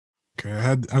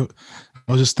Okay, I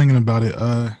was just thinking about it.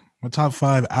 My top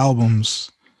five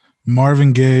albums: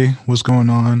 Marvin Gaye, What's Going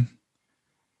On;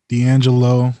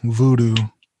 D'Angelo, Voodoo;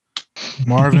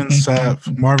 Marvin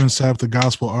Sapp, the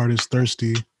gospel artist,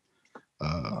 Thirsty.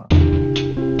 Uh,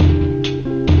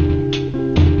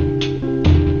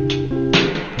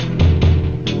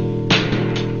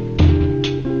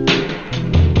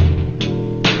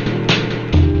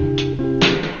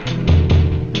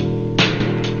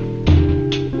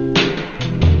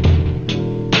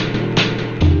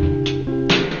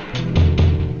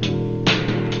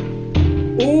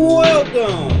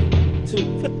 Welcome to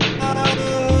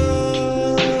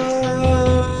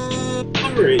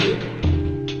Radio.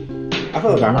 I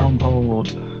feel like Long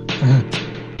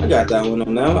I got that one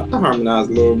on now. I harmonized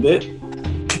a little bit.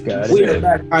 Got We it. are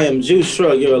back. I am Juice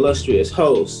Shrug, your illustrious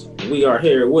host. We are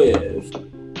here with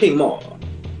King Maul.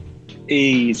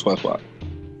 Swap.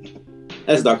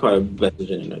 S. Carter, best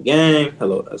in the game.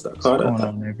 Hello, S. What's Carter. going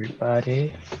on,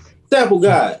 everybody? Sample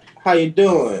Guy, how you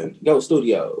doing? Go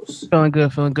Studios. Feeling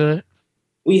good.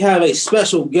 We have a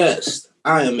special guest.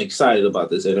 I am excited about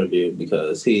this interview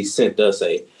because he sent us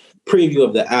a preview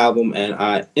of the album and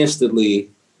I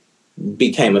instantly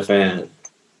became a fan.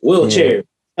 Will Cherry.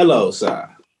 Hello, sir.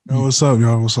 Yo, what's up,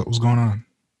 y'all? What's up? What's going on?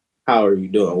 How are you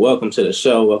doing? Welcome to the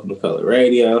show. Welcome to Color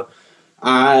Radio.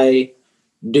 I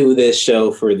do this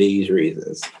show for these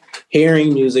reasons.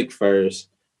 Hearing music first,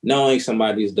 knowing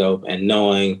somebody's dope, and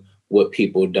knowing what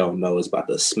people don't know is about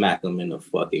to smack them in the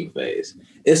fucking face.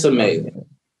 It's amazing.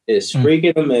 It's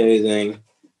freaking amazing.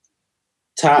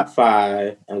 Top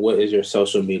five, and what is your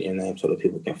social media name so that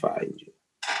people can find you?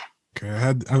 Okay,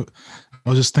 I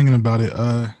was just thinking about it.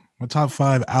 My top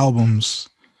five albums: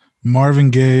 Marvin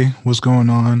Gaye, What's Going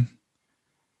On;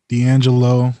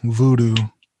 D'Angelo, Voodoo;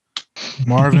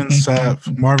 Marvin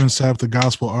Sapp, the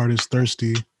gospel artist,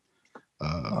 Thirsty;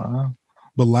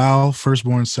 Bilal,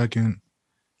 Firstborn, Second;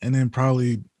 and then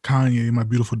probably Kanye, My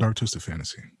Beautiful Dark Twisted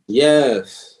Fantasy.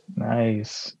 Yes.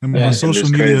 Nice. And my social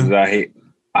media.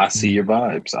 I see your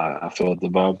vibes. I felt the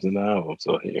vibes in the album.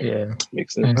 So Yeah.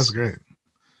 Makes sense. That's great.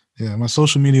 Yeah, my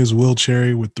social media is Will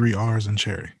Cherry with 3 R's and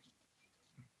Cherry.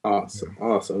 Awesome,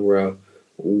 bro.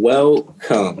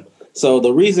 Welcome. So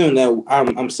the reason that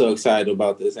I'm so excited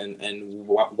about this and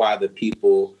why the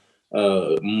people,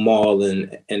 Maul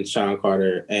and Sean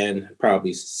Carter and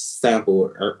probably Sample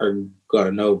are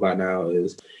gonna know by now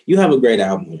is you have a great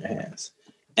album in your hands,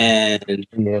 and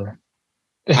yeah,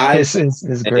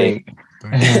 it's great.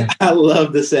 I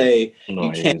love to say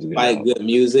you can't fight good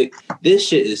music. This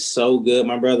shit is so good,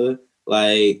 my brother.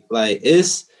 Like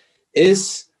it's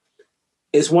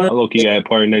one of look, you got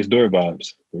Party Next Door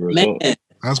vibes. Man,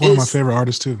 that's one of my favorite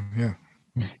artists too. Yeah.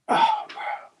 Oh,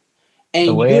 and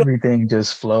the way everything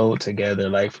just flowed together,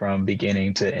 like from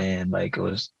beginning to end, like it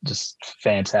was just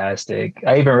fantastic.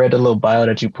 I even read the little bio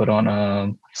that you put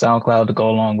on SoundCloud to go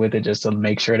along with it, just to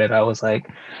make sure that I was like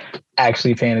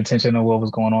actually paying attention to what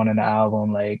was going on in the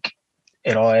album. Like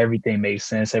everything made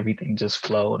sense. Everything just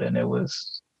flowed, and it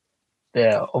was,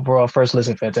 overall first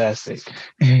listen, fantastic.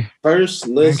 First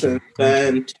listen,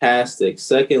 fantastic.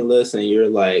 Second listen, you're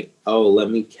like, oh, let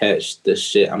me catch the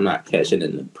shit I'm not catching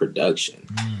in the production.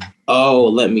 Oh,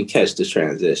 let me catch the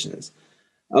transitions.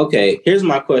 Okay, here's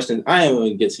my question. I ain't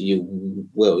going to get to you,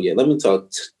 Will, yet. Let me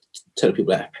talk to the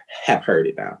people that have heard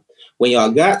it now. When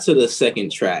y'all got to the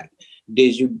second track,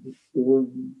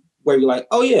 where you're like,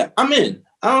 oh yeah, I'm in.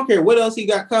 I don't care what else he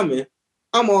got coming.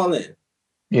 I'm all in.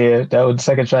 Yeah, that was the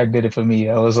second track did it for me.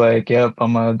 I was like, yep,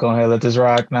 I'm gonna go ahead and let this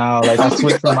rock now. Like I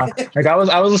switched from I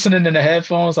was listening in the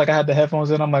headphones, like I had the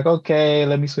headphones in. I'm like, okay,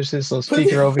 let me switch this little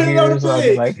speaker over here. So I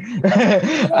was like,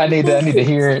 I need to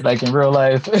hear it like in real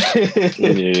life.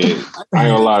 Yeah. I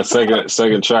ain't gonna lie,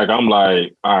 second track, I'm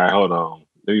like, all right, hold on.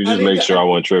 Let me just make sure I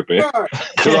wasn't tripping.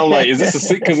 Cause I'm like, is this a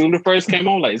single? Cause when the first came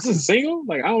on, like, is this a single?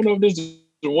 Like, I don't know if this is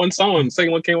one song. The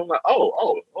second one came on, like,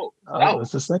 oh,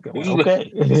 it's the second one.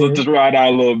 Okay. So just ride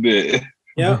out a little bit.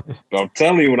 Yeah. But I'm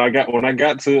telling you, when I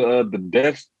got to the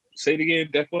Death, say it again,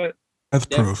 Death what? Death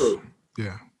Proof.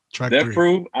 Yeah. Track Death 3.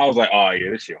 Proof. I was like, oh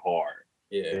yeah, this shit hard.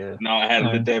 Yeah. No, I had to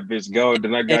let that bitch go.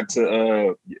 Then I got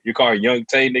to you call her Young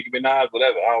Tay, Nicki Minaj,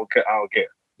 whatever. I don't care.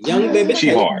 Young baby.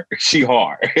 She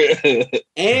hard.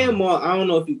 And more, I don't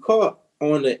know if you caught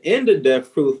on the end of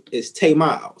Death Proof is Tay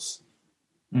Miles.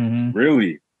 Mm-hmm.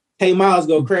 Really? Tay Miles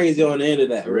go crazy on the end of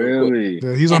that. Really?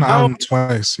 Yeah, he's on the album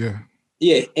twice. Yeah.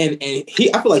 Yeah, and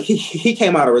he, I feel like he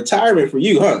came out of retirement for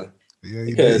you, huh?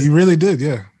 Yeah, he really did.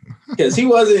 Yeah. Because he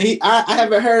wasn't. I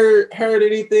haven't heard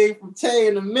anything from Tay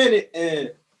in a minute,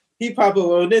 and he popped up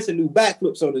on this and do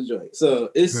backflips on the joint.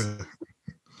 So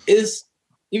it's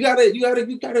You got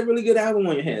a really good album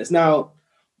on your hands. Now,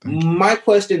 Thank you. my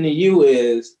question to you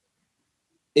is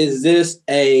this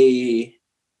a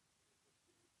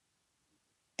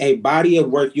body of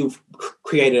work you've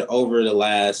created over the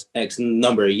last X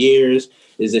number of years?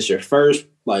 Is this your first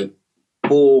like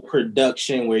full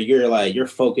production where you're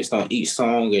focused on each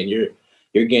song and you're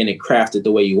getting it crafted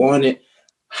the way you want it?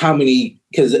 How many?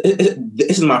 Because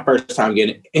this is my first time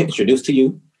getting introduced to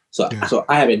you, so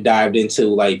I haven't dived into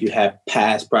like if you have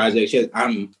past projects yet.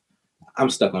 I'm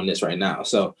stuck on this right now.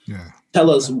 So tell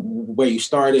us where you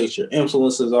started, what your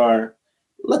influences are.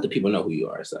 Let the people know who you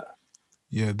are. So.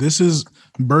 Yeah, this is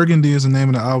Burgundy is the name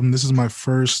of the album. This is my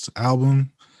first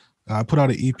album. I put out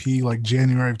an EP like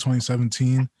January of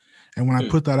 2017. And when I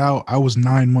put that out, I was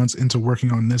 9 months into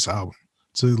working on this album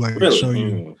to like show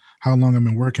you how long I've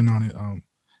been working on it.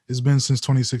 It's been since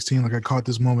 2016. Like I caught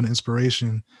this moment of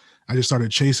inspiration. I just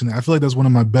started chasing it. I feel like that's one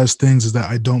of my best things is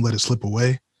that I don't let it slip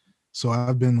away. So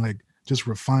I've been like just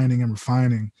refining and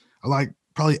refining. I like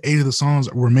probably 8 of the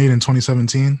songs were made in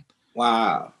 2017.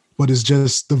 Wow. But it's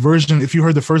just the version. If you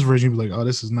heard the first version, you'd be like, oh,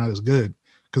 this is not as good.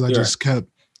 Because I just kept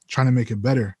trying to make it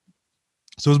better.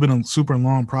 So it's been a super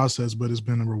long process, but it's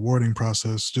been a rewarding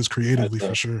process, just creatively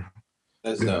for sure.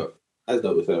 That's dope. That's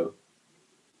dope as hell.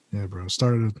 Yeah, bro. It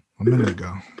started a minute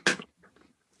ago.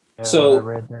 Yeah, So I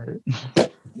read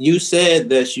that. You said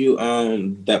that you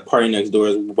that Party Next Door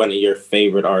is one of your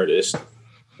favorite artists.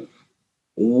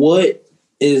 What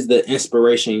is the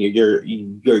inspiration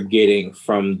you're getting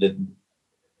from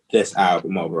this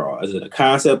album overall? Is it a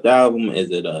concept album? Is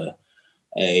it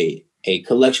a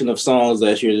collection of songs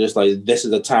that you're just like, this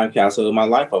is a time capsule of my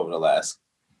life over the last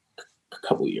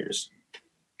couple years?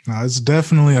 No, it's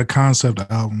definitely a concept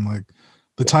album. Like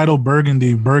the title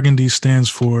Burgundy stands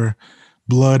for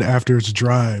blood after it's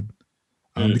dried.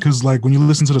 Because like when you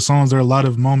listen to the songs, there are a lot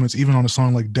of moments, even on a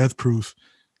song like Death Proof,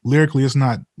 lyrically, it's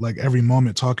not like every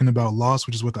moment talking about loss,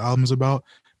 which is what the album is about,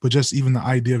 but just even the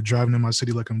idea of driving in my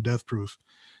city like I'm death proof.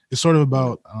 It's sort of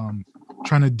about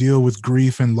trying to deal with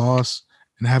grief and loss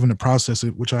and having to process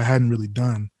it, which I hadn't really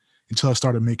done until I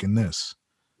started making this.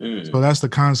 So that's the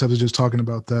concept, is just talking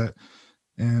about that.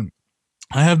 And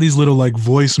I have these little like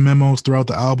voice memos throughout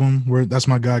the album where that's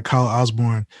my guy, Kyle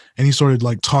Osborne, and he started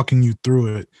like talking you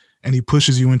through it, and he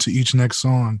pushes you into each next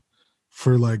song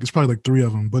for like, it's probably like 3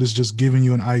 of them, but it's just giving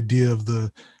you an idea of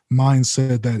the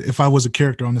mindset that if I was a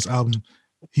character on this album,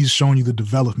 he's showing you the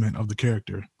development of the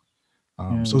character.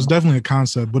 So it's definitely a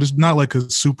concept, but it's not like a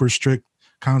super strict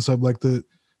concept. Like the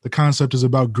concept is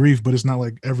about grief, but it's not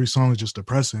like every song is just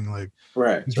depressing. Like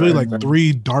it's really like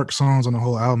 3 dark songs on the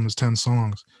whole album. It's 10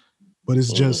 songs, but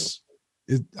it's just,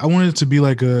 I wanted it to be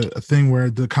like a thing where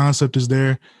the concept is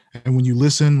there, and when you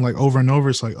listen like over and over,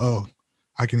 it's like, oh,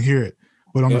 I can hear it.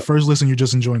 But on the first listen, you're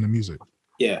just enjoying the music.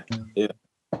 Yeah.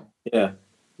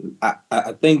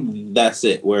 I think that's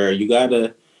it, where you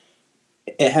gotta,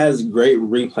 it has great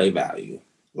replay value.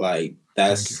 Like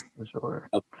that's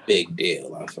a big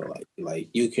deal. I feel like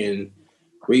you can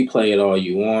replay it all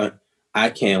you want. I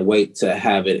can't wait to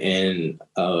have it in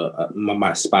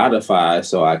my Spotify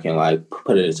so I can like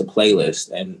put it into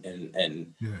playlist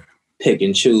and pick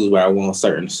and choose where I want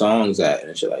certain songs at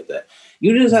and shit like that.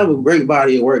 You just have a great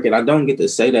body of work, and I don't get to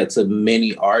say that to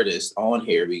many artists on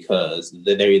here because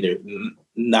they're either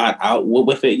not out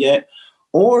with it yet,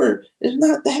 or it's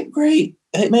not that great.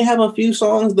 It may have a few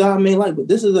songs that I may like, but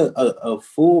this is a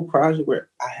full project where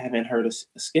I haven't heard a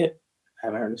skip.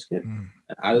 And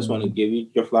I just want to give you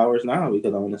your flowers now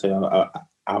because I want to say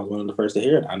I was one of the first to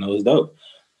hear it. I know it's dope.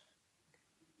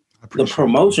 The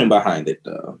promotion behind it,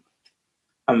 though,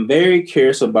 I'm very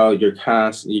curious about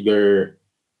your.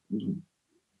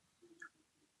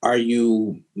 Are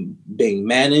you being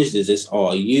managed? Is this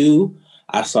all you?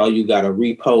 I saw you got a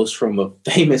repost from a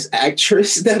famous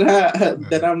actress that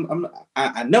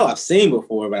I know I've seen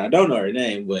before, but I don't know her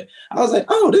name. But I was like,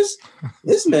 oh,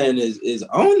 this man is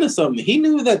on to something. He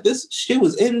knew that she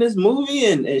was in this movie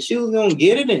and she was gonna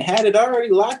get it and had it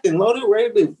already locked and loaded,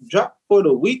 ready to drop for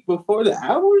the week before the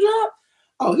album drop.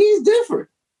 Oh, he's different.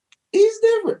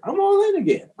 I'm all in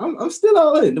again. I'm still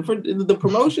all in. The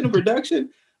promotion and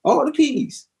production, all the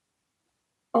P's.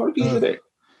 All the P's are there.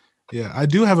 Yeah, I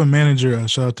do have a manager.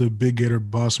 Shout out to Big Gator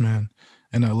Boss Man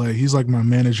in LA. He's like my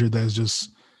manager.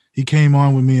 He came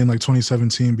on with me in like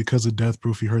 2017 because of Death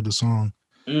Proof. He heard the song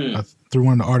through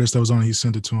one of the artists that was on it. He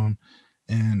sent it to him,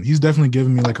 and he's definitely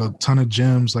given me like a ton of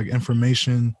gems, like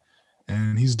information.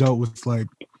 And he's dealt with like,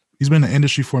 he's been in the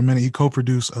industry for a minute. He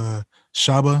co-produced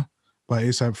Shaba by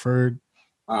A$AP Ferg.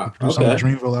 Produced on the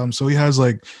Dreamville album. So he has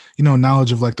like,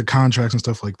 knowledge of like the contracts and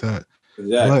stuff like that.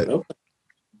 Exactly. But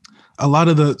a lot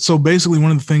of so basically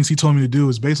one of the things he told me to do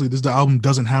is basically the album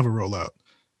doesn't have a rollout.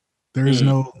 There is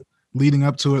no leading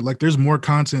up to it. Like there's more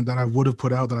content that I would have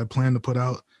put out that I planned to put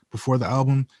out before the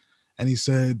album. And he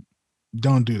said,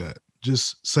 don't do that.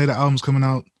 Just say the album's coming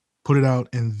out, put it out,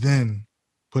 and then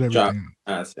put everything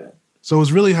out. So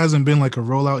it really hasn't been like a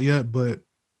rollout yet, but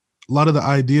a lot of the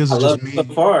ideas are just me. So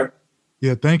far.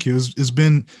 Yeah, thank you. It's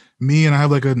been me, and I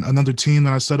have like another team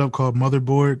that I set up called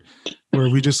Motherboard, where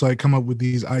we just like come up with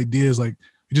these ideas. Like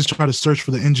we just try to search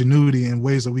for the ingenuity and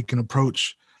ways that we can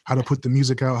approach how to put the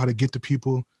music out, how to get to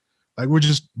people. Like we're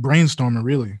just brainstorming,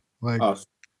 really. Like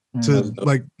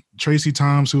like Tracy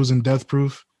Toms, who was in Death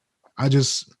Proof. I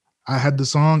had the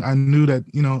song. I knew that,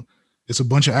 you know, it's a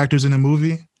bunch of actors in a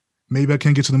movie. Maybe I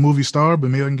can't get to the movie star,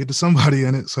 but maybe I can get to somebody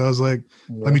in it. So I was like,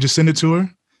 let me just send it to her.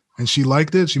 And she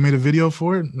liked it. She made a video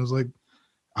for it. And it was like,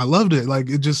 I loved it. Like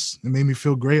it made me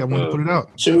feel great. I wanted to put it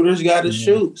out. Shooters got to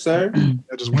shoot, sir.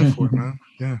 I just went for it, man.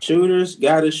 Yeah. Shooters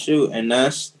got to shoot.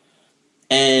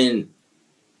 And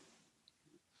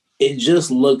it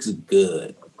just looks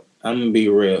good. I'm going to be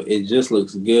real. It just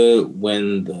looks good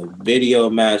when the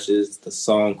video matches, the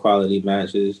song quality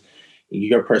matches.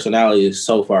 Your personality is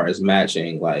so far as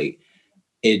matching. Like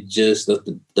it just,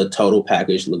 the total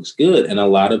package looks good. And a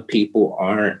lot of people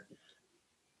aren't.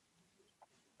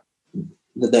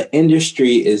 The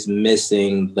industry is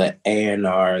missing the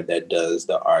A&R that does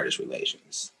the artist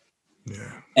relations.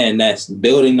 Yeah. And that's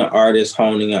building the artist,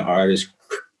 honing an artist,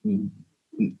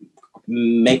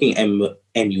 making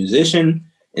a musician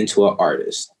into an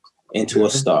artist, into a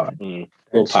star.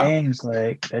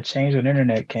 That changed when the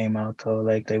internet came out though.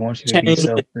 Like they want you to be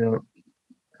self-built.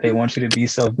 They want you to be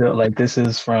self-built. Like this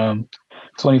is from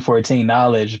 2014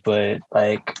 knowledge, but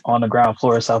like on the ground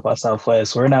floor of South by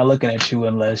Southwest, we're not looking at you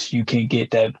unless you can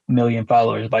get that 1 million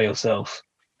followers by yourself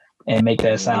and make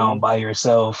that sound by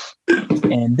yourself.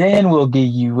 And then we'll get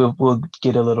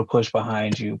a little push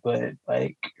behind you. But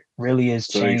like really is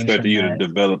changed. So they expect you to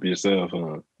develop yourself,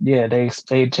 huh? Yeah, they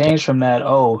changed from that,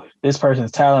 oh, this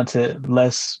person's talented,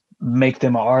 let's make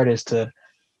them an artist, to,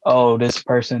 oh, this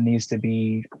person needs to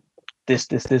be this,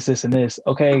 and this.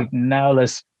 Okay, now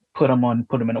let's put them in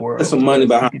the world. There's some money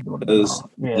behind it because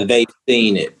they've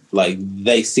seen it. Like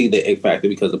they see the X factor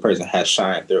because the person has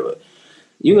shined through it.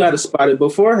 You got to spot it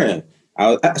beforehand.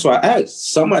 That's why I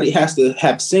asked. Somebody has to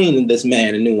have seen this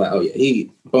man and knew like, oh yeah,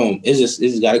 he boom. It's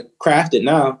just got to craft it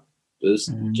now.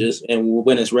 Just and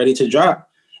when it's ready to drop,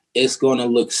 it's gonna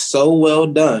look so well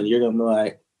done. You're gonna be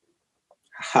like,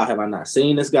 how have I not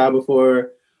seen this guy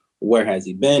before? Where has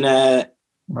he been at?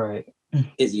 Right.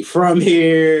 Is he from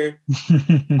here?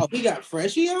 Oh, we got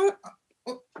Freshie on.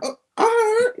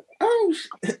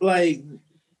 Like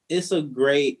it's a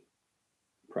great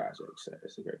project, sir.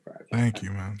 It's a great project. Thank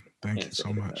you, man. Thank you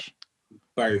so much.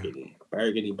 Burgundy.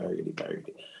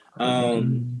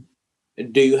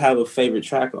 Do you have a favorite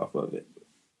track off of it?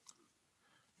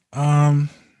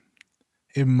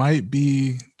 It might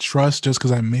be Trust, just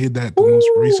because I made that the most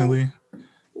recently.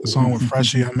 The song with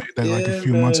Freshie, I made that like a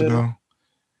few months ago.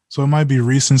 So it might be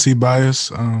recency bias.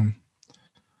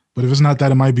 But if it's not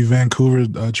that, it might be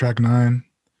Vancouver, track 9,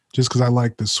 just because I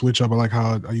like the switch up. I like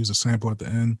how I use a sample at the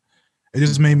end. It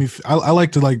just made me, I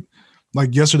like to like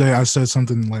yesterday I said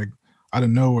something like out of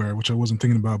nowhere, which I wasn't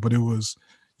thinking about, but it was,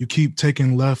 you keep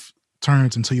taking left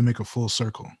turns until you make a full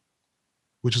circle,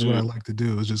 which is what I like to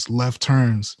do, is just left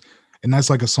turns. And that's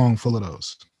like a song full of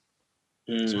those.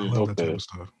 So I love that type of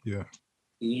stuff. Yeah.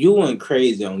 You went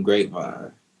crazy on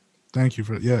Grapevine. Thank you.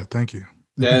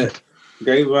 That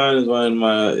Grapevine is one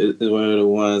of the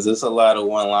ones. There's a lot of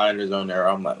one-liners on there.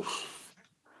 I'm like,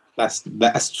 that's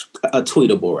a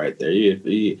tweetable right there.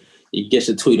 You get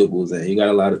your tweetables in. You got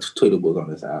a lot of tweetables on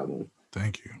this album.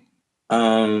 Thank you.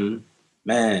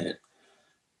 Man.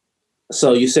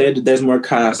 So you said that there's more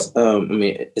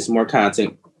it's more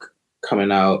content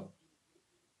coming out.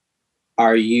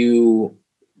 Are you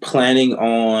planning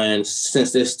on,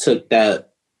 since this took that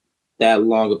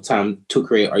long of time to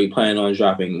create, are you planning on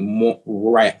dropping more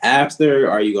right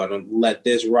after? Are you going to let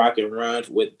this rock and run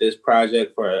with this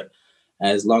project for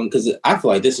as long? Because I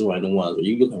feel like this is one of the ones where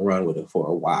you can run with it for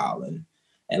a while and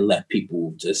let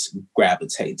people just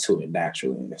gravitate to it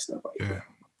naturally and stuff like that.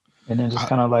 And then just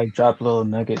kind of like drop little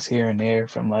nuggets here and there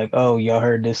from like, oh, y'all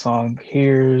heard this song.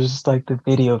 Here's like the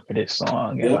video for this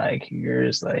song. And like,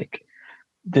 here's like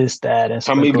this, that. And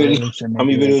how many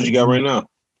videos you got right now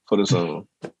for the song?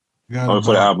 For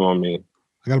the album, I mean.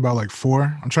 I got about like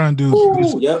 4. I'm trying to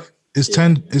do, it's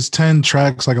 10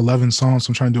 tracks, like 11 songs.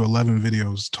 So I'm trying to do 11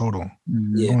 videos total. I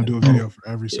want to do a video for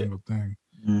every single thing.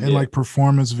 And like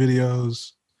performance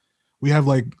videos. we have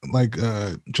like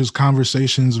just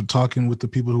conversations of talking with the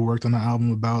people who worked on the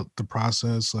album about the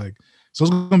process. Like, so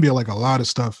it's gonna be like a lot of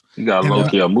stuff. You got And,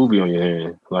 low-key a movie on your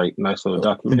hand, like nice little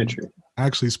documentary.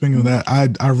 Actually, speaking of that,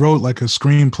 I wrote like a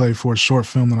screenplay for a short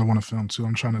film that I want to film too.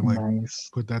 I'm trying to like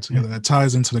put that together. That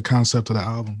ties into the concept of the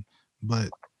album. But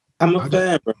I'm a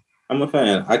fan, bro. I'm a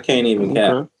fan. I can't even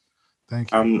cap.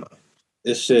 Thank you.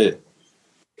 This shit.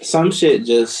 Some shit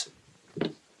just.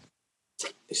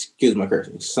 Excuse my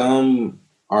cursing. Some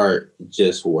art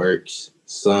just works.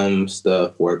 Some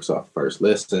stuff works off first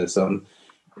listen. Some,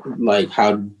 like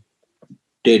how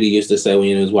Diddy used to say when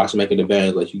he was watching Making the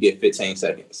Band, like you get 15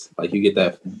 seconds. Like you get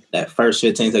that first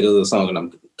 15 seconds of the song and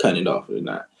I'm cutting it off or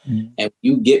not. And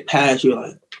you get past, you're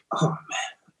like, oh man,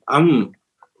 I'm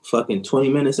fucking 20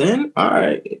 minutes in. All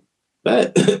right,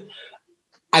 but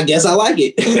I guess I like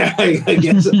it. I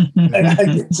guess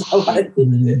I like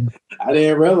it. I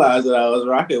didn't realize that I was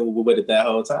rocking with it that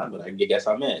whole time, but I guess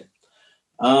I'm in.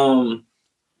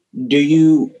 Do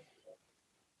you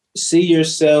see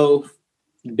yourself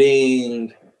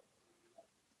being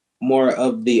more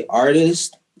of the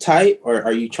artist type, or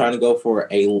are you trying to go for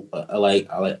a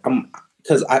I'm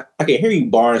because I can hear you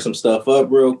barring some stuff up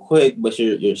real quick, but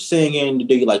you're singing.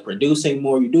 Do you like producing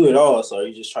more? You do it all, so are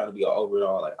you just trying to be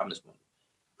overall like I'm just gonna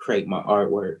create my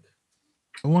artwork?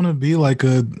 I want to be like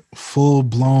a full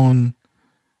blown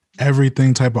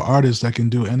everything type of artist that can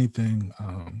do anything.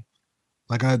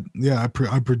 Like I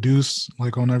produce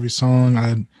like on every song.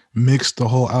 I mixed the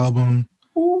whole album.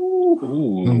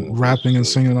 I'm rapping and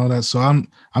singing and all that. So I'm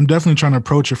definitely trying to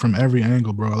approach it from every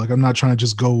angle, bro. Like I'm not trying to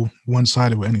just go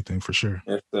one-sided with anything for sure.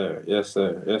 Yes, sir. Yes,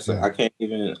 sir. Yes, sir.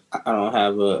 Yeah. I don't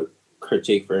have a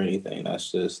critique for anything.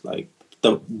 That's just like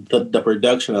the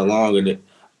production alone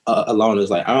is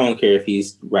like, I don't care if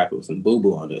he's rapping with some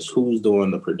boo-boo on this. Who's doing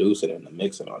the producing and the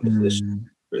mixing on this? This shit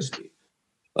risky.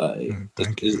 Like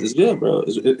it's good, bro.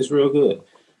 It's real good.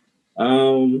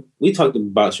 We talked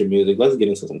about your music. Let's get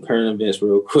into some current events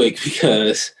real quick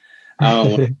because I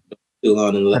don't want to too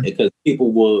long because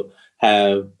people will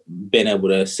have been able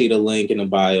to see the link in the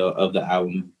bio of the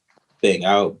album thing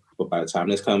out, but by the time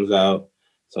this comes out,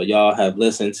 so y'all have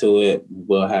listened to it.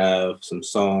 We'll have some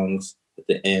songs at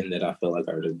the end that I feel like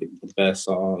are the best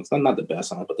songs. Not the best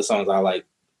songs, but the songs I like.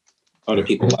 Other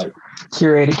people like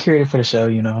curated for the show,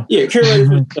 you know. Yeah, curated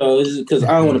for the show because I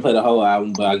don't want to play the whole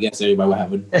album, but I guess everybody will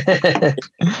have a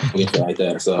like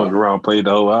that. So fuck around, play the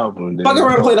whole album. Fuck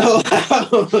around, play the whole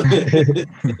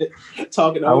album.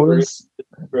 Talking over.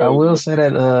 I will say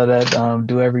that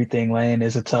do everything lane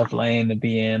is a tough lane to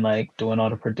be in, like doing all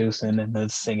the producing and the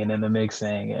singing and the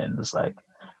mixing, and it's like.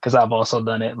 Because I've also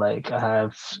done it, like I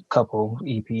have a couple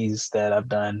EPs that I've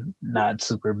done, not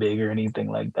super big or anything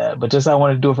like that, but just I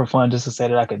want to do it for fun, just to say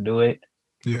that I could do it.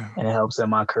 Yeah. And it helps in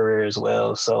my career as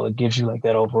well. So it gives you like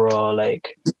that overall,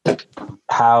 like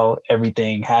how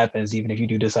everything happens, even if you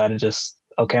do decide to just,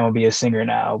 okay, I'm gonna be a singer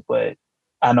now, but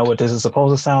I know what this is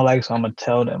supposed to sound like, so I'm gonna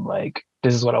tell them like,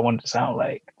 this is what I want it to sound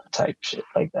like. Type shit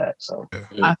like that. So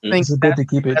I think it's good to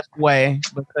keep it that way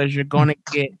because you're going to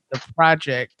get the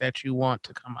project that you want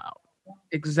to come out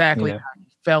exactly how you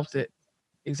felt it,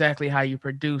 exactly how you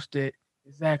produced it,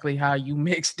 exactly how you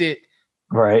mixed it.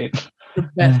 Right. The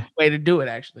best way to do it,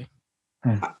 actually.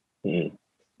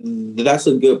 That's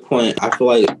a good point. I feel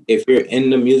like if you're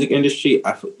in the music industry,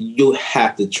 you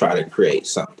have to try to create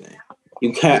something.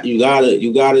 You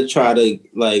gotta try to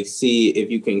like see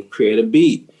if you can create a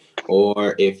beat.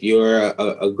 Or if you're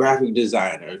a graphic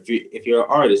designer, if you're an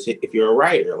artist, if you're a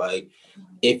writer, like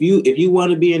if you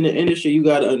want to be in the industry, you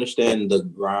got to understand the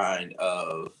grind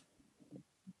of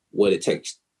what it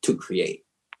takes to create.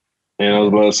 And I was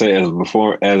about to say,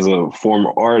 as a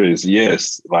former artist,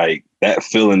 yes, like that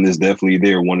feeling is definitely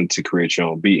there, wanting to create your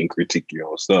own beat and critique your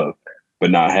own stuff,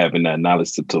 but not having that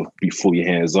knowledge to be fully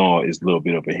hands-on is a little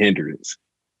bit of a hindrance.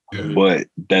 Yeah. But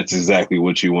that's exactly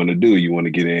what you want to do. You want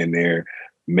to get in there,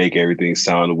 make everything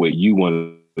sound the way you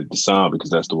want it to sound because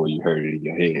that's the way you heard it in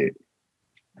your head.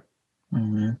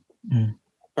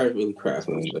 Perfectly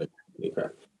crafted.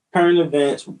 Current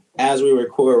events, as we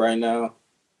record right now,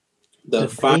 the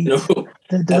final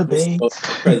presidential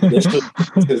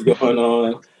is going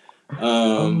on.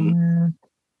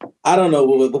 I don't know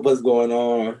what's going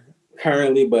on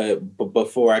currently, but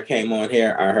before I came on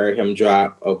here, I heard him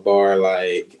drop a bar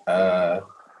like, I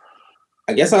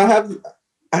guess I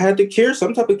had to cure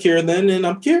some type of cure then, and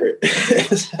I'm cured.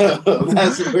 So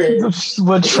that's where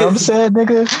what Trump said,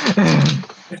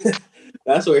 nigga.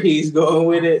 That's where he's going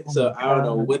with it. So I don't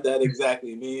know what that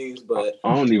exactly means, but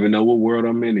I don't even know what world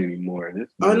I'm in anymore.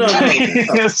 I know.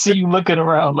 See you looking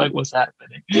around like what's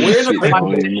happening.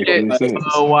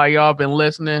 While y'all been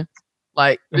listening,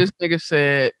 Like this nigga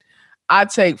said, I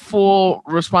take full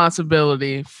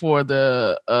responsibility for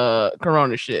the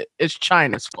corona shit. It's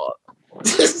China's fault.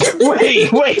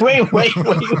 wait.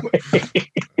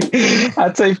 I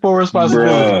take full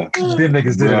responsibility. Them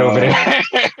niggas did it over there.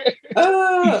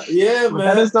 Yeah, man.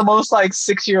 That is the most like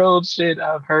 6-year-old shit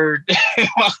I've heard.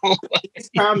 It's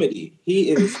comedy.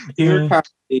 He is pure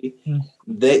comedy.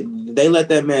 They let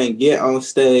that man get on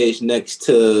stage next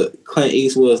to Clint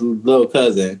Eastwood's little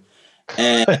cousin,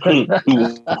 and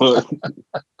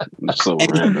so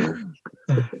random.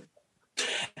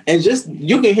 And just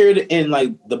you can hear it in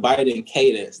like the Biden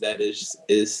cadence that is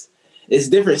it's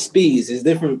different speeds, it's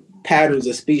different patterns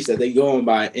of speech that they going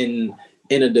by in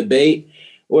a debate.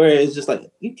 Where it's just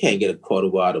like, you can't get a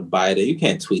quotable out of Biden. You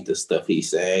can't tweet the stuff he's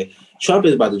saying. Trump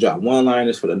is about to drop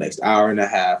one-liners for the next hour and a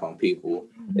half on people.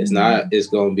 It's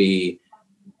going to be,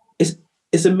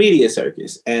 it's a media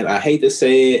circus. And I hate to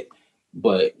say it,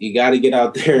 but you got to get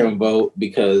out there and vote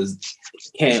because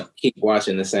you can't keep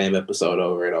watching the same episode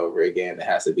over and over again. It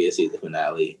has to be a season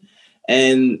finale.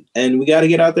 And we got to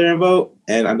get out there and vote.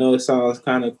 And I know it sounds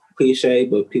kind of cliche,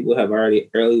 but people have already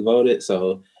early voted.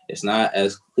 So it's not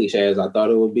as cliche as I thought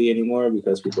it would be anymore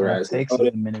because people are actually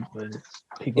voting. A minute, but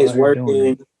people it's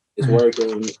working. It's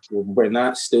working. We're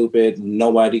not stupid.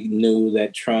 Nobody knew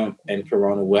that Trump and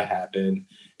Corona would happen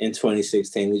in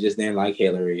 2016. We just didn't like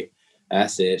Hillary.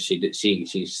 That's it. She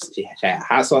had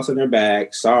hot sauce in her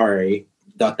bag. Sorry.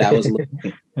 Thought that was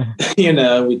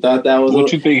we thought that was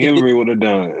what you think Hillary would have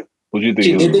done? What you think?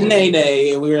 She did the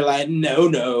nay, and we were like,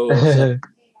 no. So,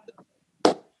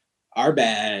 our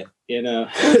bad. She had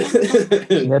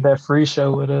that free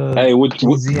show with Hey, what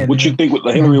you think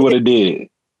Hillary would have did?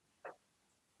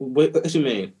 What you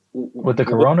mean? With the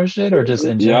corona shit or just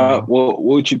in general? Yeah,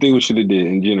 what you think we should have did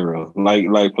in general? Like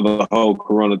for the whole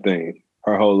corona thing.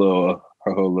 Her whole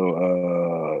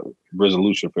little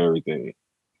resolution for everything.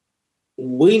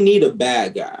 We need a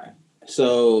bad guy.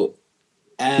 So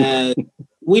and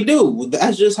we do.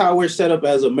 That's just how we're set up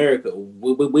as America.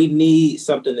 We need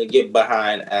something to get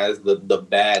behind as the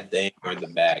bad thing or the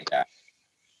bad guy.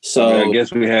 So I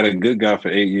guess we had a good guy for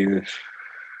 8 years.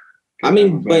 I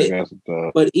mean,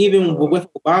 but even with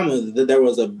Obama, there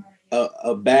was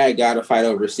a bad guy to fight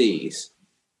overseas.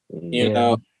 You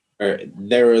know, or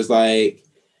there was like,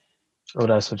 oh,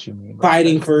 that's what you mean.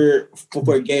 Fighting for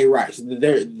gay rights.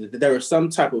 There was some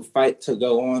type of fight to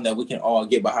go on that we can all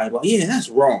get behind. Well, yeah, that's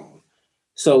wrong.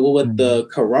 So with the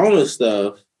corona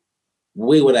stuff,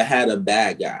 we would have had a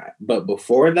bad guy. But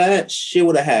before that, she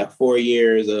would have had 4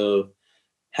 years of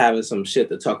having some shit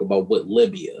to talk about with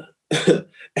Libya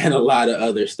and a lot of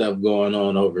other stuff going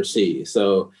on overseas.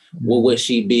 So would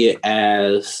she be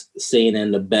as seen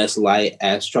in the best light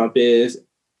as Trump is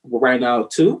right now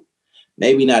too?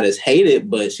 Maybe not as hated,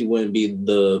 but she wouldn't be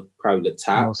probably the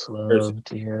top most loved,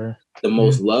 person, the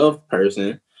most loved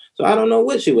person. So I don't know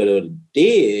what she would have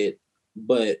did,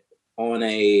 but on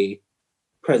a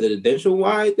presidential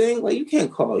wide thing, like you can't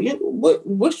call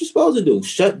what you supposed to do?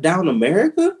 Shut down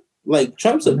America? Like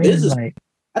Trump's a business. Like,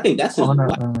 I think that's his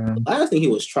last thing he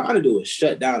was trying to do was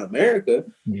shut down America.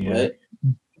 Yeah. But,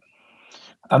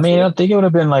 I mean, I think it would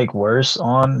have been like worse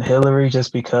on Hillary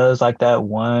just because like that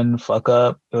one fuck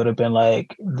up, it would have been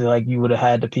like you would have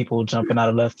had the people jumping out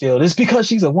of left field. It's because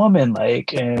she's a woman,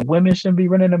 like, and women shouldn't be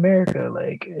running America.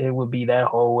 Like, it would be that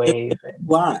whole wave.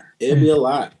 It'd be a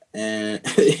lot. And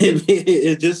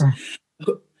it just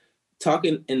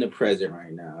talking in the present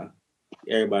right now.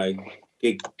 Everybody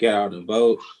get out and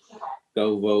vote.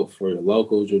 Go vote for the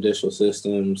local judicial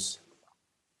systems,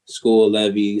 school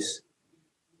levies,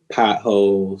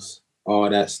 potholes, all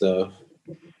that stuff.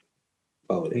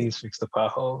 Please fix the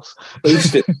potholes.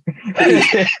 Please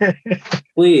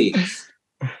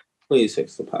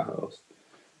fix the potholes.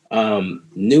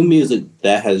 New music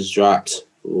that has dropped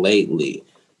lately.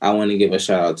 I want to give a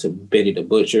shout out to Benny the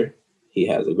Butcher. He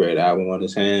has a great album on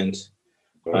his hands.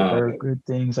 I heard good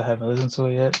things. I haven't listened to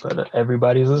it yet, but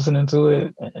everybody's listening to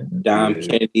it. Dom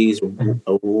Kennedy's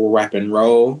Rap and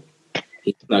Roll.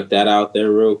 He snuck that out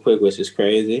there real quick, which is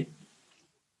crazy.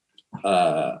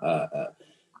 NBA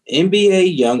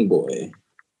Youngboy,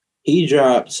 he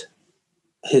dropped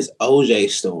his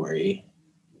OJ Story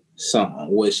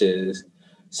song, which is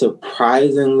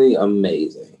surprisingly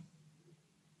amazing.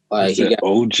 Like he got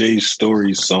OJ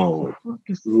Story song,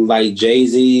 like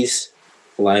Jay-Z's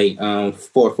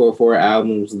 444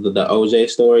 albums, the OJ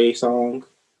Story song.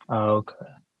 Oh,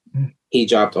 okay. He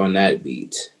dropped on that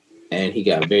beat, and he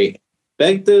got very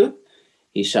effective.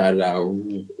 He shouted out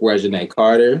Regina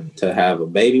Carter to have a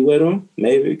baby with him,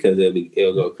 maybe because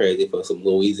it'll go crazy for some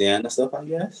Louisiana stuff, I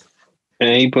guess.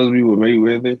 And he supposed to be with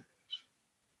Mayweather.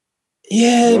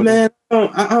 Yeah, man.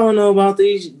 I don't know about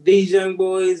these young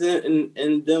boys and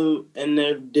them and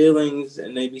their dealings,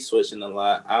 and they be switching a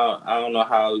lot. I don't know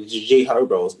how G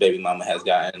Herbo's baby mama has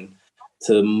gotten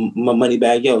to money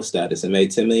bag yo status and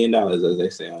made $10 million, as they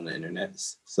say on the internet.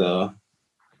 So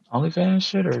OnlyFans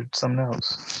shit or something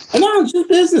else? no, just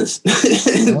business.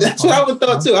 That's what I would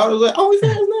thought too. I was like,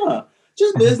 OnlyFans, no,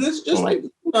 just business, just like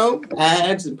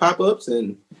ads and pop ups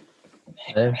and.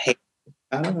 Yeah. Hey,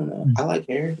 I don't know. I like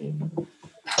hair.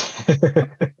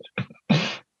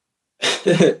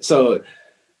 So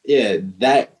yeah,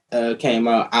 that came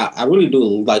out. I really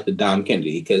do like the Dom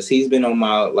Kennedy because he's been on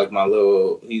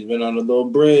he's been on a little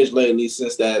bridge lately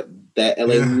since that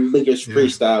LA Lakers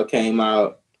freestyle came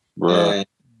out. Bruh. And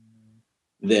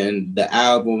then the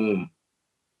album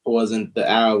wasn't the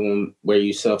album where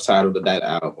you self-titled that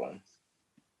album.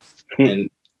 And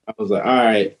I was like, all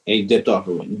right, and he dipped off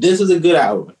of it. This is a good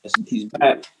album. He's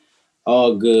back,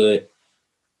 all good.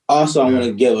 Also, I want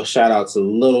to give a shout out to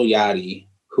Lil Yachty,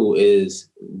 who is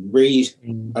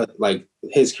like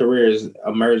his career is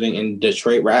emerging in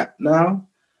Detroit rap now,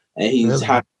 and he's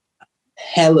had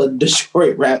hella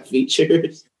Detroit rap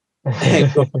features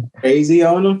and going crazy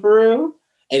on them for real,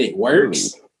 and it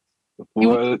works. He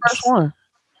was the first one.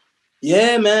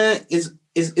 Yeah, man,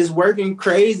 it's working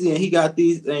crazy, and he got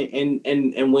these, and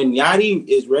when Yachty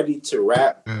is ready to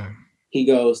rap. He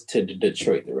goes to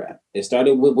Detroit to rap. It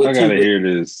started with I gotta hear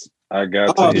this. I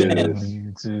got to hear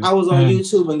this. I was on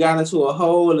YouTube and got into a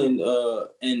hole, and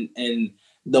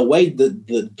the way the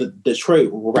Detroit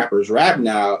rappers rap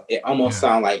now, it almost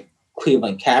sounds like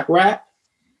Cleveland Cap rap.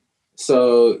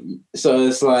 So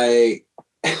it's like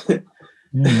I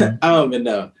don't even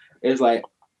know. It's like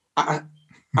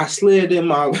I slid in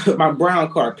my brown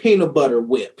car peanut butter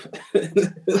whip.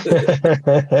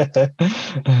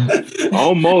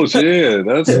 Almost, yeah.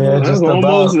 That's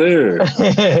almost there.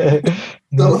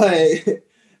 So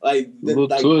like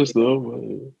twist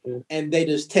though. And they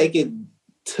just take it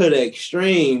to the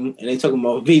extreme, and they talk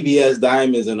about VVS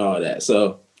diamonds and all that.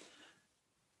 So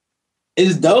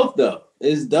it's dope though.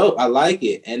 It's dope. I like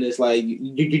it, and it's like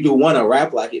you want to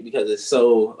rap like it because it's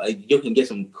so like you can get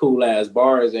some cool ass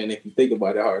bars in if you think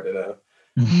about it hard enough.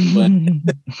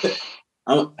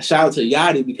 But shout out to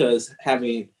Yachty because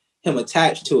having him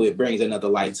attached to it brings another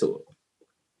light to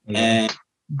it, and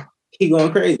he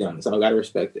going crazy on it. So I gotta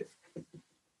respect it.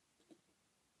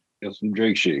 Got some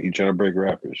Drake shit. He trying to break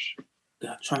rappers.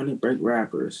 Trying to break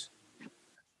rappers.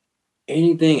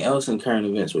 Anything else in current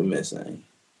events we're missing?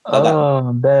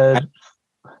 Bad.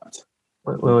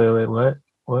 Wait,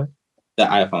 what? The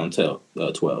iPhone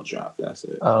 12 drop. That's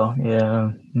it. Oh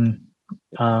yeah.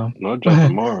 No, drop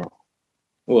tomorrow.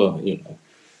 Well, you know,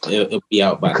 it'll be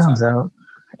out by it comes out.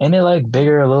 And it like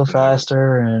bigger, a little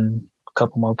faster, and a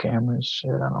couple more cameras.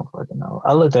 Shit, I don't fucking know.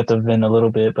 I looked at the VIN a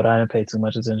little bit, but I didn't pay too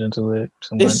much attention to it.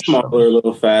 It's smaller, a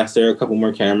little faster, a couple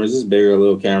more cameras. It's bigger,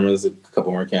 little cameras, a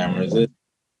couple more cameras.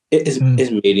 It's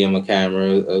medium a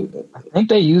camera. I think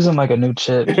they using like a new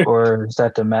chip, or is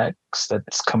that the Max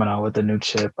that's coming out with the new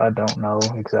chip? I don't know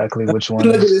exactly which one.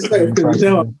 Look at this face.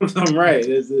 I'm right.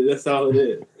 That's all it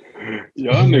is.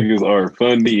 Y'all niggas are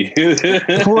funny.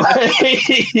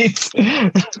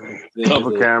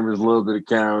 Couple cameras, a little bit of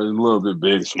cameras, a little bit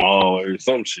big, small, or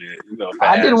some shit. You know,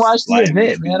 I didn't watch the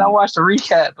event, man. I watched the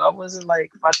recap. I wasn't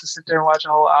like about to sit there and watch a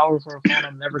whole hour for a phone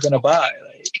I'm never gonna buy.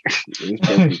 Like, it's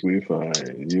perfectly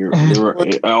fine. You're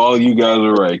right. All you guys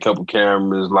are right. Couple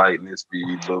cameras, lightning speed,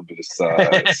 a little bit of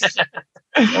size.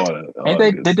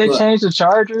 Did they change the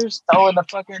chargers? Oh, and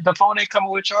the phone ain't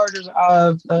coming with chargers.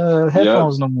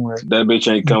 Headphones no more. That bitch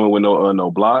ain't coming with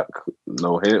no block,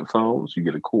 no headphones. You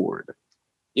get a cord.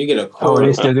 You get a cord. Oh,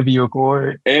 they still give you a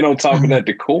cord. And on top of that,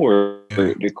 the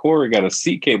cord got a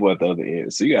C cable at the other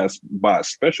end, so you got to buy a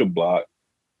special block.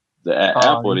 The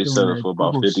Apple they sell it for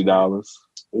about $50.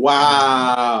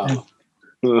 Wow.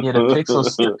 Yeah, the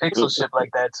Pixel ship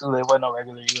like that too. It wasn't no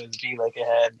regular USB. Like it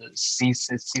had the C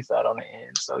side on the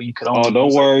end, so you could only. Oh,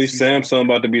 don't worry, Samsung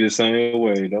about to be the same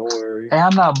way. Don't worry. Hey,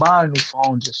 I'm not buying a new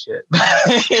phone just yet.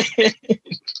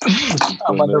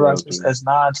 I'm about to run this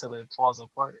S9 till it falls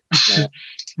apart. Yeah.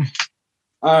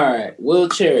 All right, Will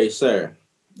Cherry, sir.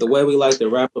 The way we like to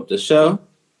wrap up the show,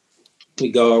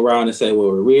 we go around and say what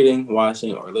we're reading,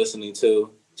 watching, or listening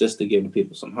to, just to give the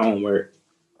people some homework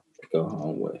to go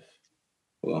home with.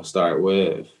 We're going to start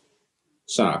with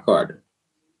Sean Carter.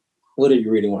 What are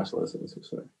you reading, watching, listening to,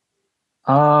 sir?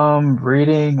 I'm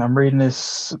reading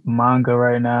this manga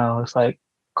right now. It's like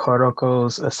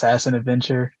Kuroko's Assassin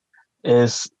Adventure.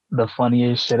 It's the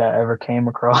funniest shit I ever came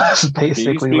across.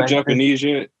 Basically, can you speak Japanese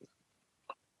yet?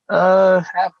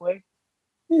 Halfway.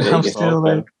 Yeah, I'm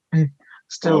still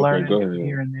Still learning go ahead.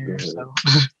 here and there. So,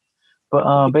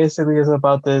 but basically, it's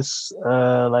about this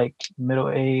like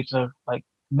middle-aged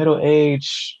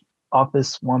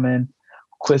office woman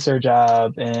quits her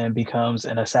job and becomes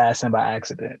an assassin by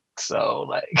accident. So,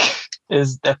 like,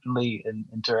 it's definitely an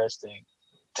interesting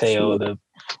tale to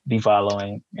be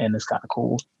following, and it's kind of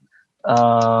cool.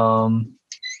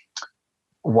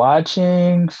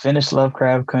 Watching finished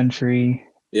Lovecraft Country.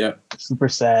 Yeah. Super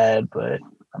sad, but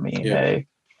I mean, hey.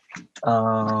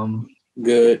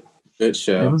 Good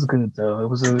show. It was good though. It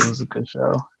was a good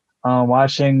show.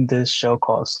 Watching this show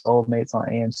called Soulmates on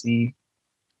AMC.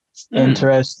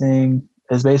 Interesting.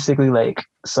 It's basically like,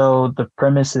 so the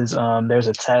premise is there's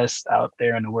a test out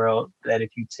there in the world that if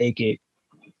you take it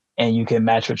and you can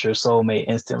match with your soulmate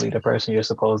instantly, the person you're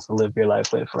supposed to live your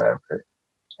life with forever.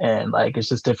 And like, it's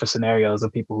just different scenarios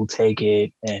of people who take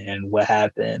it and what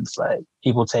happens. Like,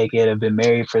 people take it, have been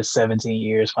married for 17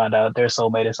 years, find out their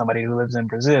soulmate is somebody who lives in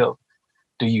Brazil.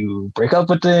 Do you break up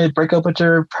with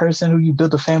your person who you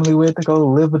built a family with to go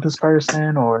live with this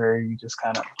person, or you just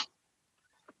kind of,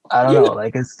 I don't know,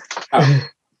 like it's,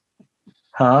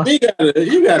 huh? You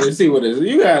gotta see what it is.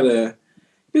 You gotta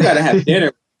have dinner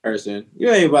with a person.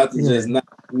 You ain't about to just not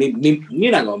meet.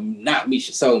 You're not gonna not meet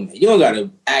your soulmate. You don't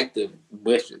gotta active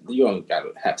with it. You don't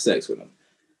gotta have sex with them.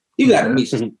 You gotta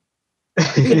meet. At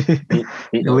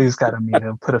least gotta meet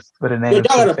him. Put a name. Y'all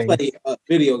gotta play a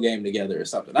video game together or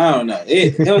something. I don't know.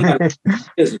 It don't have to be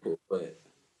physical, but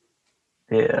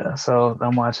yeah. So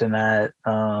I'm watching that.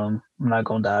 I'm not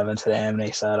gonna dive into the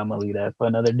anime side. I'm gonna leave that for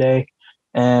another day.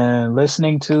 And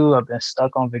listening to, I've been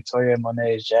stuck on Victoria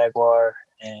Monet's Jaguar,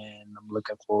 and I'm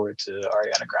looking forward to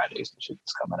Ariana Grande's shit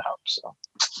that's coming out. So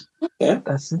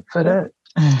that's it for that.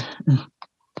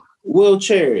 Will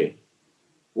Cherry,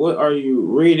 what are you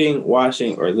reading,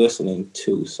 watching, or listening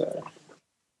to, sir?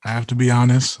 I have to be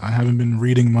honest. I haven't been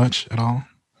reading much at all.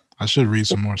 I should read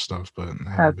some more stuff, but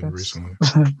I haven't been recently.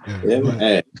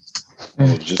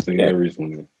 Just think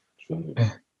recently.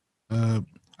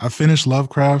 I finished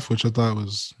Lovecraft, which I thought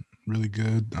was really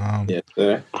good. Yes,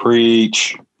 sir.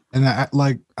 Preach. And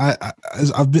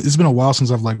it's been a while since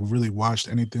I've like really watched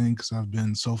anything because I've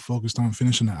been so focused on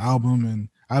finishing the album. And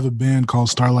I have a band called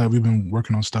Starlight. We've been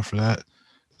working on stuff for that.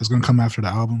 It's gonna come after the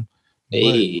album.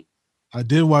 Hey. But I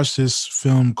did watch this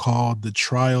film called The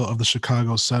Trial of the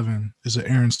Chicago 7. It's an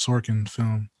Aaron Sorkin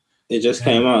film. It just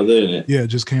came out, didn't it? Yeah, it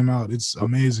just came out. It's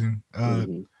amazing.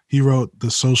 He wrote The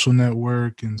Social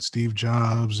Network and Steve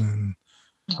Jobs, and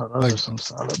those are some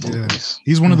solid movies.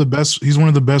 He's one of the best. He's one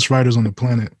of the best writers on the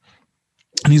planet,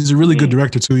 and he's a really good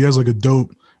director too. He has like a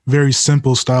dope, very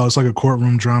simple style. It's like a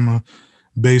courtroom drama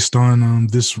based on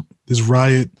this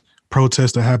riot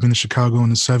protest that happened in Chicago in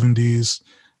the 70s.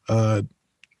 It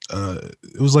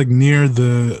was like near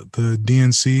the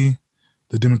DNC,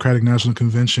 the Democratic National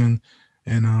Convention,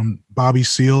 and Bobby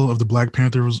Seale of the Black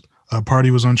Panther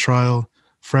Party was on trial.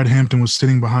 Fred Hampton was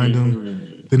sitting behind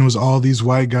him. Then it was all these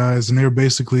white guys, and they were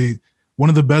basically, one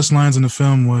of the best lines in the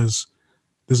film was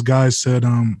this guy said,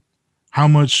 how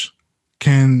much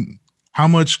can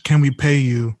we pay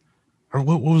you? Or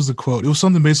what was the quote? It was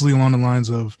something basically along the lines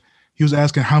of, he was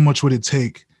asking how much would it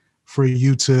take for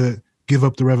you to give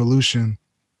up the revolution?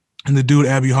 And the dude,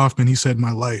 Abby Hoffman, he said,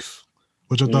 my life,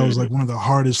 which I thought was like one of the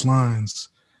hardest lines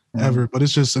ever. But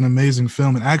it's just an amazing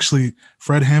film. And actually,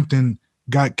 Fred Hampton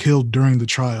got killed during the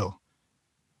trial.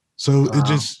 So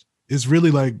it's really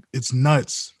like, it's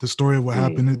nuts, the story of what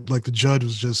happened. Like the judge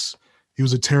was he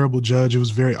was a terrible judge. It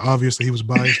was very obvious that he was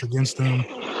biased against them.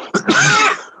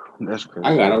 That's crazy.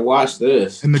 I gotta watch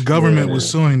this. And the government was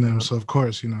suing them. So of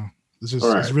course, it's just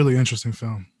it's a really interesting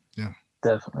film. Yeah.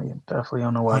 Definitely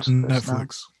on the watch on list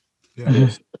Netflix. Now. Yeah.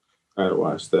 I gotta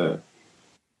watch that.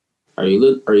 Are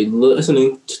you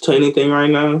listening to anything right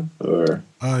now? Or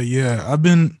yeah,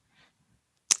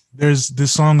 there's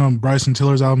this song on Bryson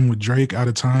Tiller's album with Drake, Out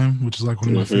of Time, which is like one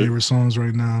of my favorite songs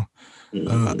right now.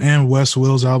 And Wes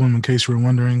Will's album, in case you were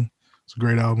wondering. It's a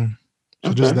great album.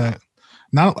 So just that.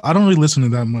 Now, I don't really listen to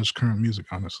that much current music,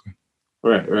 honestly.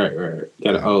 Right.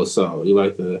 Got an old soul. You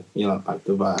like the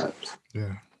vibes.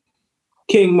 Yeah.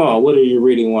 King Maul, what are you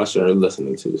reading, watching, or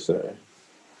listening to, sir?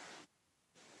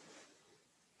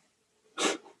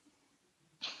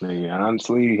 Man,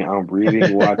 honestly, I'm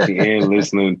reading, watching, and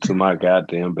listening to my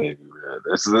goddamn baby.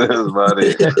 That's about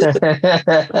it.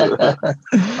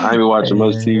 I ain't been watching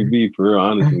much TV for real,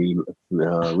 honestly,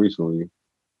 recently.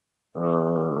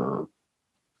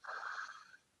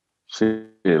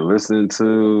 Listening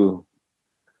to,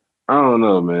 I don't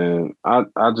know, man. I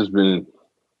just been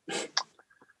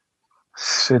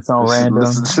Shit's on random.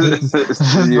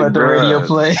 Let the radio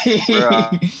play.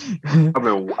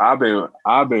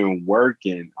 I've been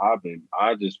working. I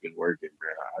just been working, bro.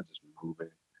 I just been moving.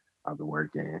 I've been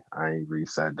working. I ain't really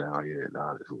sat down yet,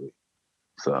 honestly.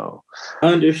 So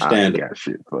Understand. I ain't got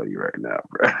shit for you right now,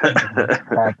 bro.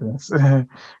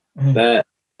 That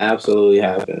absolutely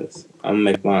happens. I'm gonna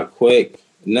make mine quick.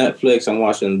 Netflix. I'm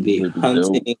watching The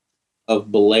Hunting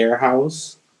of Blair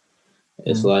House.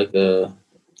 It's like a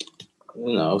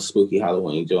spooky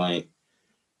Halloween joint.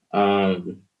 I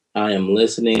am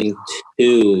listening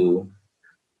to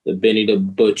the Benny the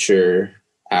Butcher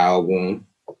album.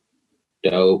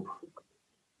 Dope.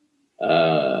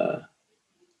 I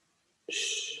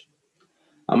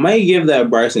might give that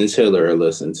Bryson Tiller a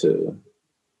listen to.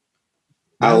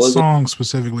 That song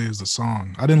specifically is the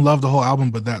song. I didn't love the whole album,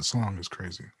 but that song is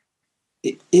crazy.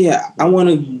 Yeah, I want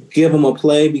to give him a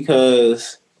play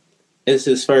because it's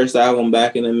his first album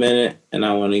back in a minute, and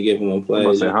I want to give him a play.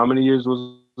 How many years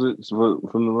was it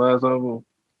from the last album?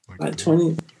 Like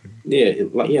 20. Yeah,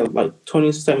 like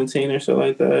 2017 or so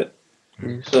like that.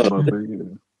 So,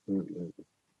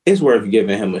 it's worth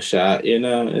giving him a shot,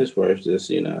 It's worth just,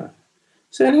 saying,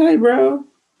 hey, bro,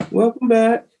 welcome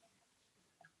back.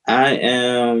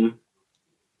 You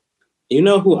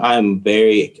know who I'm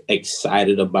very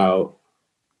excited about?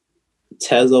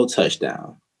 Tezo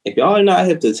Touchdown. If y'all are not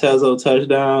hip to Tezo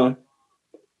Touchdown,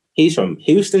 he's from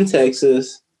Houston,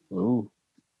 Texas. Ooh.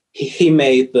 He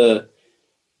made the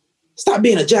Stop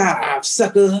Being a Job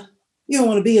Sucker. You don't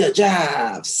want to be a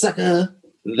job sucker.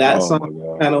 That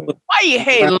song kind of. Why you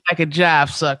hating like a job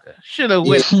sucker? Should have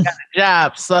went and got a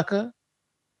job sucker.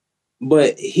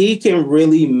 But he can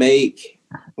really make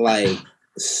like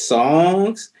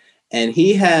songs, and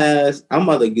he has. I'm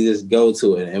about to just go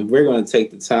to it, and we're going to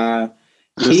take the time.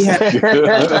 He has have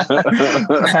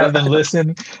the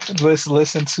listen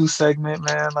to segment,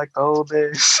 man, like the old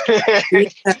days. He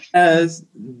has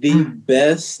the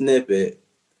best snippet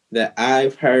that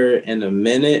I've heard in a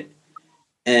minute,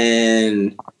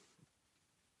 and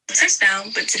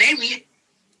touchdown. But today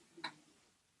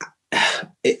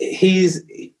he's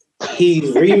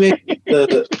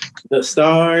remixed the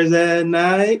stars at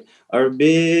night are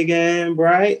big and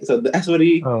bright. So that's what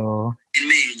he. Oh.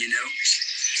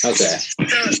 Okay.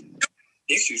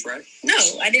 Issues, right? No,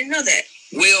 I didn't know that.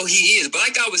 Well, he is, but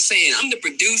like I was saying, I'm the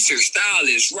producer,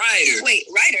 stylist, writer. Wait,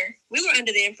 writer? We were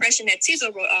under the impression that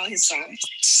Tizo wrote all his songs.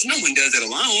 No one does it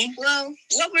alone. Well,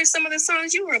 what were some of the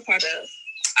songs you were a part of?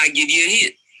 I give you a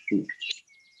hint.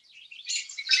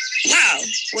 Wow.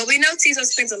 Well, we know Tizo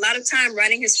spends a lot of time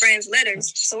writing his friends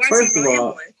letters, so why First of wrote him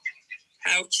all, one?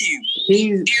 How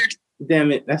cute.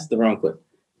 Damn it, that's the wrong clip.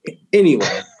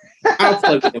 Anyway. I'll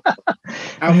plug it in.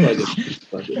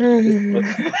 Fuck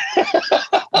it.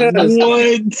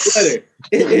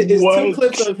 It's What? 2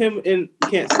 clips of him in. You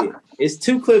can't see it. It's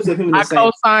 2 clips of him in the same. I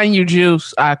co-sign you,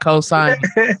 Juice. I co-sign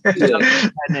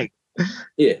you.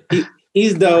 Yeah,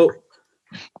 he's dope.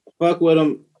 Fuck with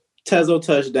him. Tezo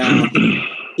Touchdown.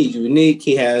 He's unique.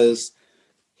 He has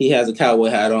a cowboy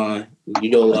hat on.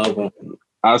 You don't love him.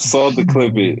 I saw the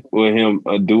clip with him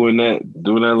doing that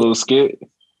little skit.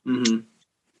 Mm-hmm.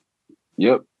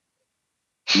 Yep.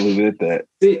 Leave it at that.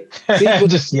 See,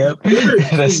 just yep. You're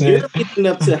looking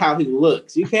up to how he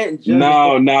looks. You can't judge.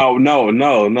 No. Now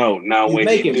He's when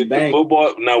he did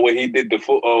the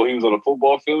football, he was on a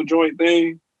football field joint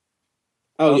thing.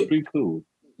 Oh, yeah. Pretty cool.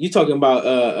 You talking about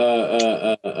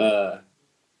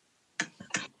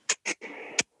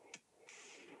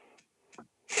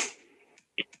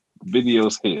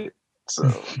videos hit. So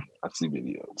I see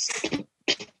videos.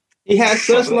 He has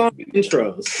such long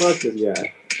intros. Fuck this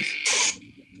guy.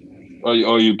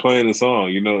 Oh, you playing the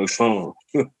song? You know the song.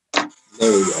 There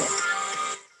we go.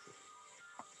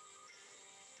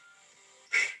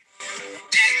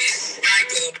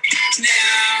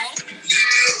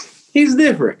 He's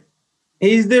different.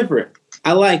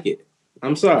 I like it.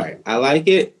 I'm sorry. I like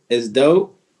it. It's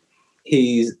dope.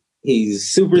 He's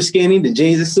super skinny. The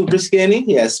jeans are super skinny.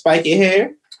 He has spiky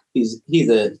hair. He's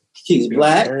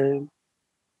black.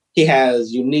 He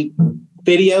has unique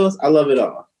videos. I love it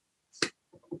all.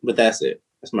 But that's it.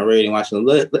 That's my rating. Watching,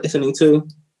 listening to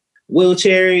Will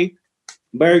Cherry,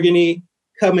 Burgundy,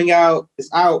 coming out. It's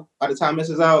out by the time this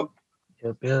is out.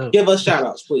 Yep. Give us shout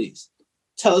outs, please.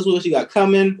 Tell us what you got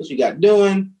coming, what you got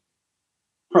doing.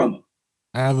 Promo.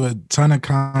 I have a ton of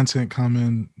content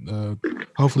coming.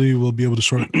 Hopefully, we'll be able to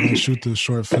shoot the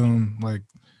short film like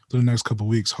through the next couple of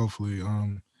weeks. Hopefully,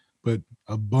 but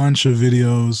a bunch of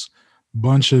videos,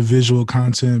 bunch of visual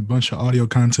content, bunch of audio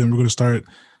content. We're going to start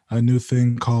a new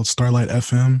thing called Starlight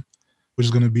FM, which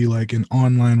is going to be like an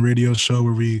online radio show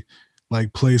where we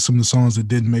like play some of the songs that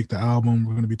didn't make the album.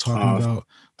 We're going to be talking about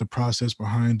the process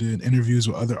behind it, interviews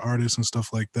with other artists and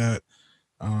stuff like that.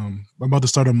 I'm about to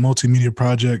start a multimedia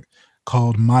project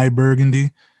called My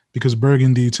Burgundy, because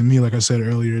Burgundy, to me, like I said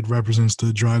earlier, it represents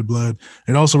the dried blood.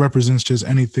 It also represents just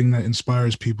anything that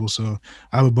inspires people. So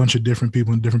I have a bunch of different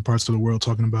people in different parts of the world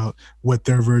talking about what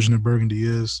their version of Burgundy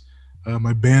is.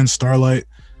 My band Starlight,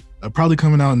 probably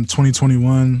coming out in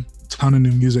 2021. Ton of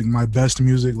new music, my best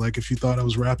music. Like if you thought I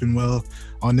was rapping well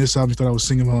on this album, you thought I was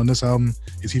singing well on this album,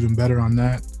 it's even better on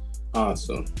that.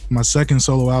 Awesome. My second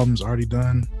solo album's already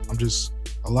done.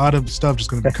 A lot of stuff just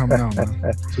gonna be coming out,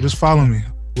 man. So just follow me,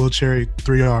 Lil Cherry,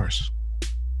 3 R's.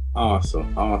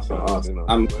 Awesome.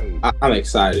 I'm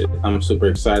excited. I'm super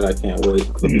excited. I can't wait.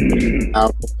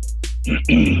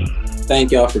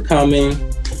 Thank y'all for coming.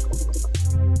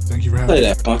 Thank you for having me. Play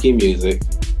that funky music.